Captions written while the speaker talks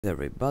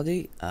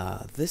Everybody,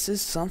 this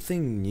is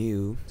something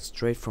new,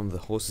 straight from the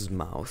horse's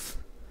mouth.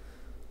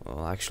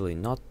 Well, actually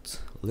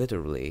not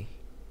literally,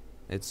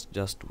 it's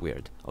just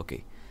weird.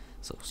 Okay,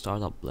 so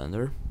start up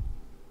Blender.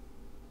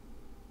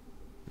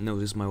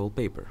 Notice my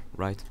wallpaper,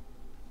 right?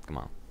 Come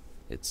on,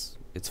 it's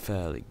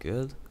fairly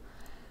good.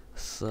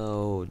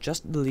 So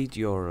just delete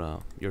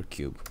your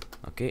cube,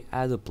 okay?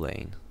 Add a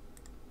plane,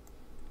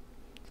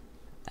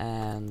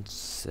 and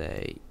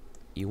say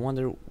you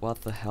wonder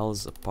what the hell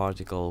is a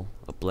particle,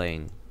 a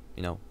plane,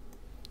 you know?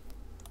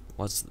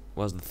 What's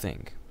the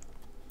thing?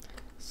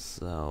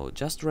 So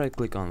just right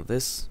click on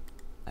this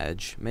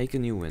edge, make a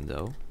new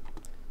window,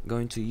 go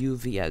into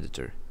UV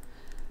editor.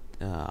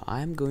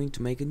 I'm going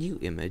to make a new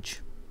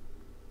image,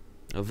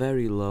 a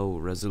very low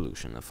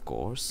resolution, of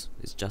course,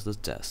 it's just a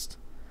test,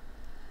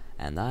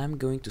 and I'm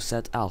going to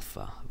set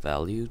alpha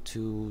value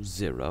to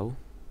 0.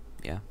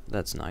 Yeah,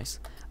 that's nice.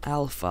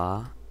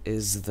 Alpha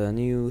is the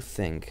new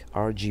thing,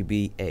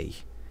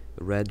 RGBA,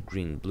 red,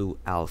 green, blue,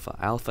 alpha.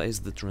 Alpha is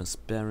the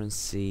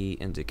transparency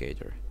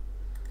indicator.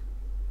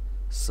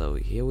 So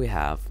here we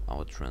have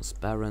our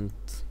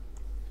transparent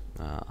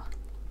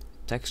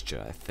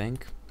texture, I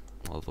think,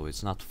 although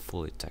it's not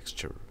fully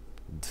textured.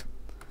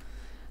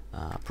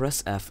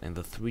 Press F in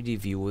the 3D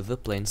view with the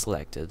plane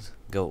selected.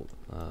 Go.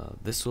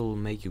 This will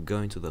make you go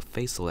into the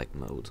face select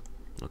mode.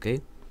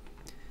 Okay.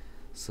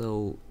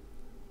 So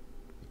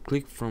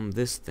click from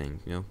this thing,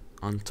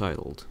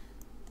 untitled.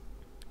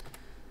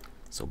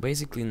 So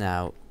basically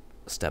now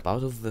step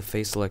out of the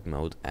face select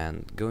mode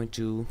and go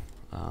into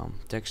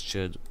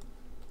textured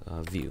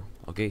view.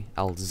 Okay,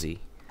 Alt Z.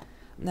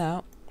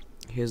 Now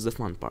here's the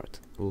fun part.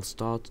 We'll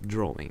start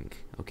drawing.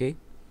 Okay,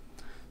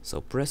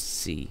 so press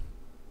C.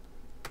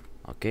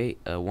 Okay,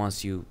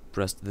 once you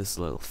press this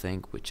little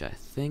thing, which I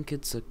think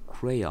it's a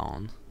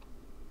crayon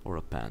or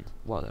a pen,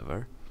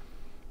 whatever,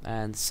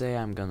 and say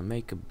I'm gonna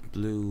make a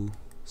blue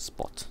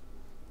spot.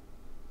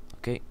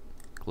 Okay,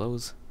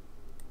 close.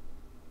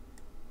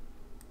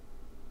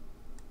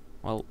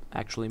 Well,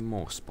 actually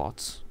more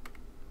spots.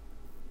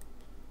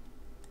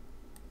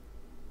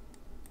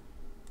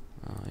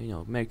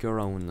 Make your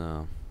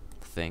own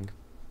thing,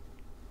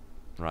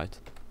 right?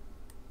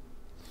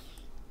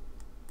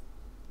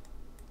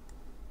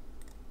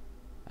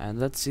 And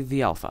let's see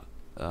the alpha.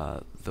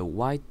 The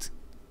white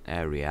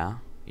area,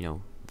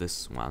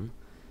 this one,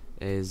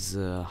 is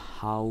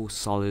how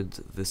solid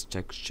this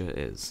texture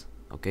is.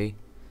 Okay,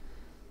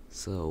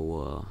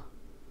 so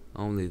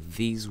only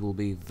these will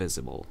be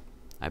visible.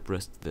 I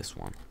pressed this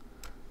one.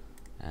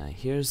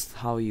 Here's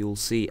how you'll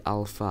see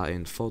alpha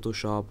in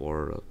Photoshop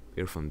or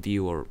Earphone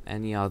View or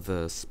any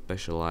other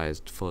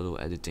specialized photo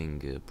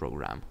editing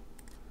program.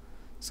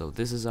 So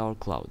this is our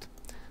cloud,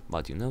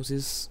 but you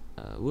notice,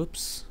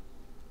 whoops,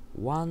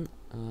 one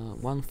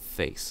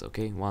face,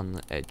 okay,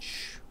 one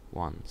edge,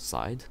 one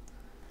side.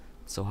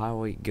 So how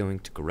are we going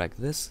to correct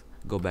this?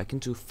 Go back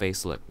into face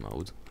select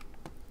mode,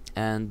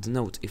 and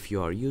note if you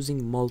are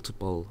using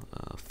multiple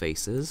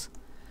faces,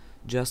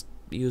 just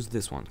use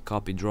this one,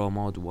 copy draw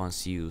mode,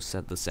 once you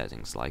set the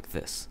settings like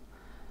this.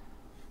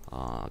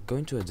 Go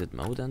into edit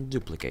mode and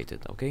duplicate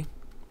it, okay?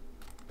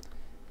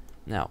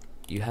 Now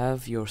you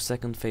have your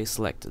second face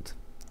selected,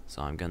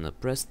 so I'm gonna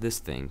press this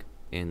thing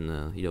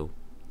in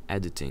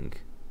editing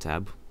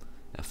tab,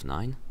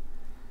 F9,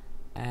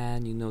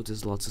 and you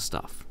notice lots of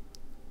stuff.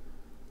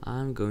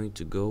 I'm going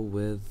to go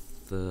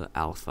with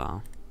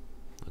alpha,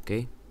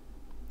 okay?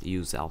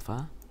 Use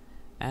alpha,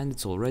 and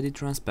it's already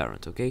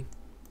transparent, okay?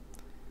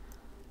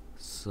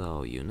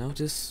 So you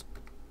notice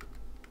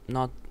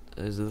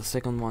the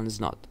second one is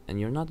not, and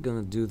you're not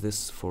gonna do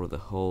this for the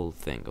whole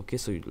thing, okay?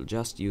 So you'll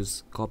just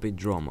use copy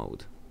draw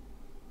mode,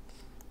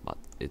 but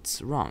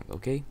it's wrong,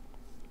 okay?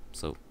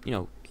 So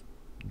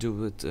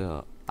do it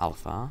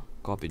alpha,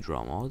 copy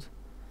draw mode,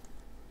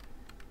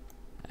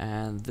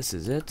 and this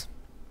is it.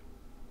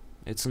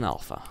 It's an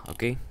alpha,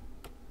 okay?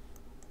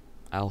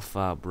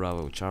 Alpha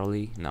Bravo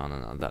Charlie. No,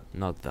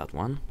 not that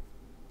one.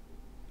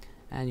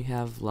 And you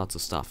have lots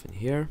of stuff in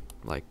here,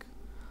 like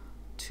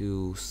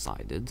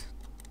two-sided.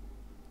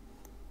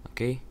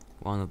 Okay,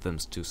 one of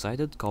them's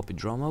two-sided, copy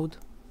draw mode.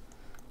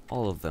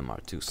 All of them are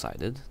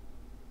two-sided.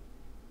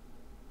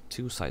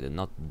 Two-sided,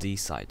 not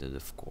D-sided,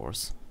 of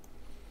course.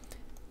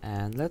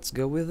 And let's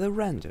go with the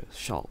render,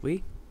 shall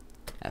we?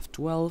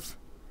 F12,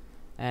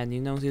 and you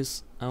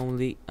notice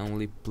only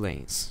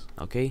planes,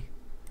 okay?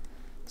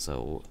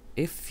 So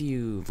if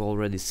you've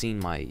already seen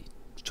my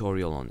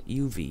tutorial on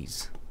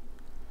UVs,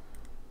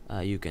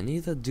 you can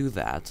either do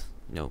that,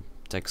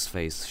 text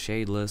face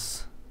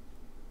shadeless,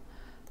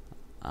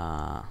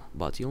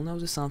 but you'll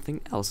notice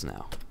something else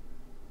now.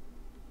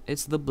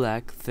 It's the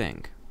black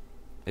thing.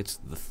 It's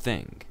the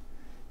thing.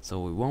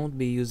 So we won't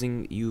be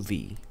using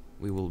UV,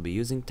 we will be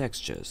using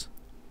textures.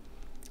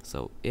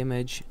 So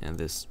image and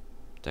this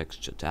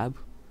texture tab,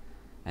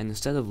 and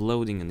instead of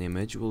loading an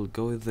image, we'll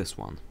go with this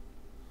one.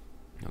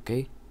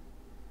 Okay,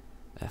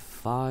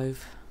 F5,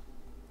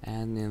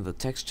 and in the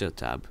texture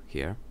tab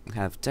here we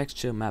have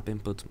texture, map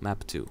input,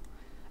 map to.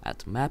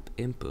 At map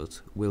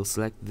input we'll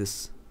select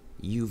this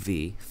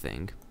UV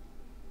thing,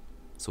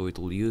 so it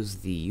will use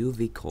the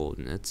UV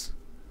coordinates,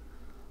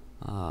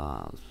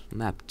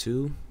 map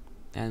 2,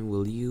 and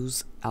we'll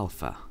use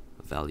alpha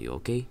value,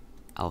 okay?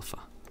 Alpha.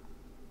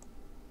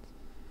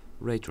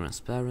 Ray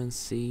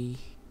transparency,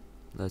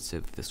 let's see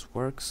if this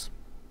works.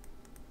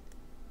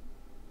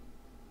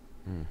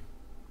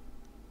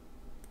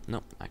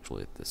 No,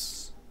 actually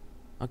this.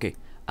 Okay,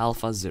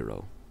 alpha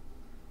 0.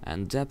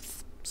 And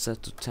depth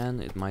set to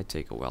 10, it might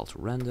take a while to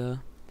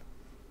render.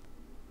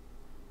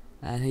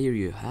 And here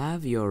you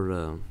have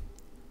your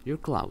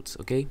clouds,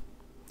 okay?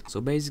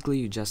 So basically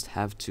you just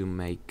have to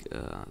make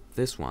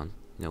this one,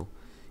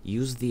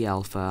 use the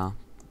alpha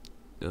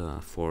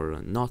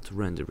for not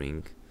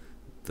rendering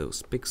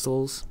those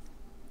pixels,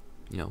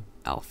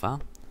 alpha.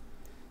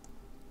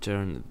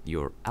 Turn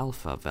your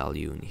alpha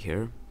value in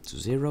here to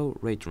 0,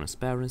 ray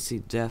transparency,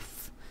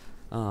 depth,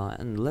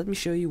 and let me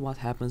show you what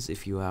happens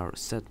if you are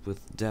set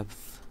with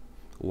depth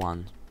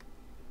 1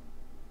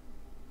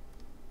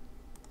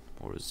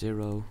 or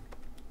 0.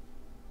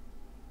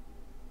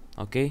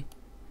 Okay,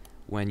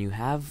 when you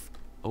have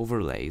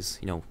overlays,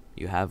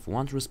 you have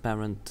one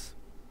transparent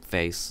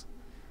face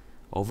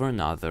over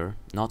another,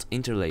 not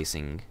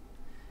interlacing,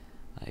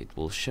 it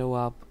will show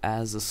up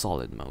as a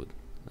solid mode,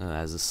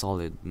 as a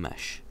solid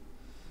mesh.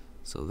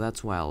 So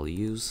that's why I'll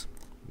use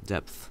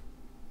depth,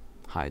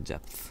 high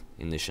depth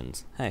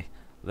emissions. Hey,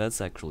 that's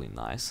actually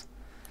nice,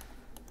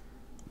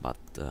 but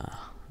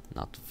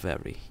not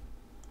very.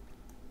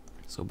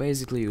 So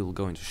basically you'll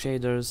go into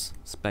shaders,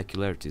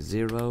 specularity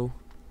 0,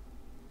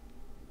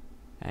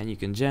 and you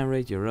can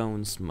generate your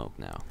own smoke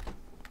now.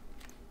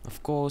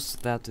 Of course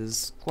that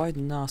is quite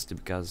nasty,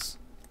 because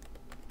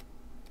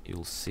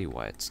you'll see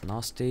why it's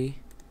nasty.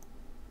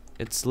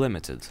 It's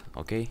limited,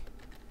 okay?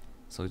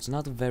 So it's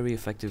not a very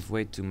effective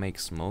way to make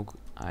smoke.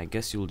 I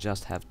guess you'll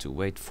just have to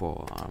wait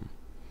for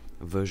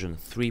version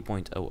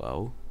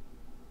 3.00.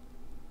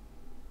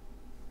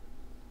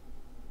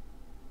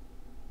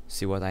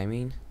 See what I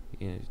mean?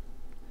 Yeah.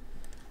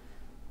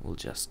 We'll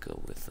just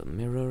go with a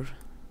mirror,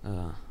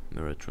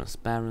 mirror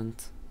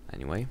transparent.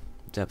 Anyway,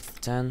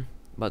 depth 10,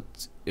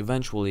 but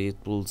eventually it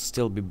will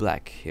still be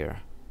black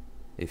here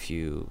if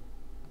you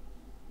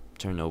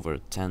turn over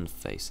 10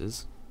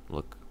 faces.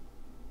 Look.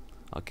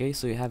 Okay,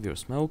 so you have your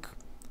smoke.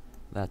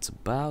 That's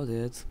about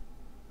it.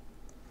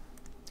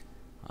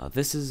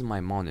 This is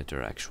my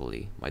monitor,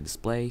 actually, my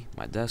display,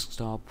 my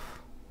desktop.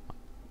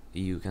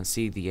 You can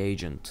see the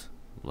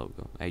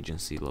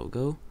agency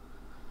logo,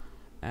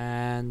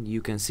 and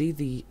you can see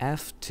the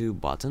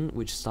F2 button,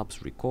 which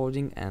stops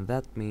recording, and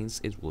that means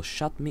it will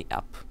shut me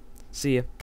up. See ya.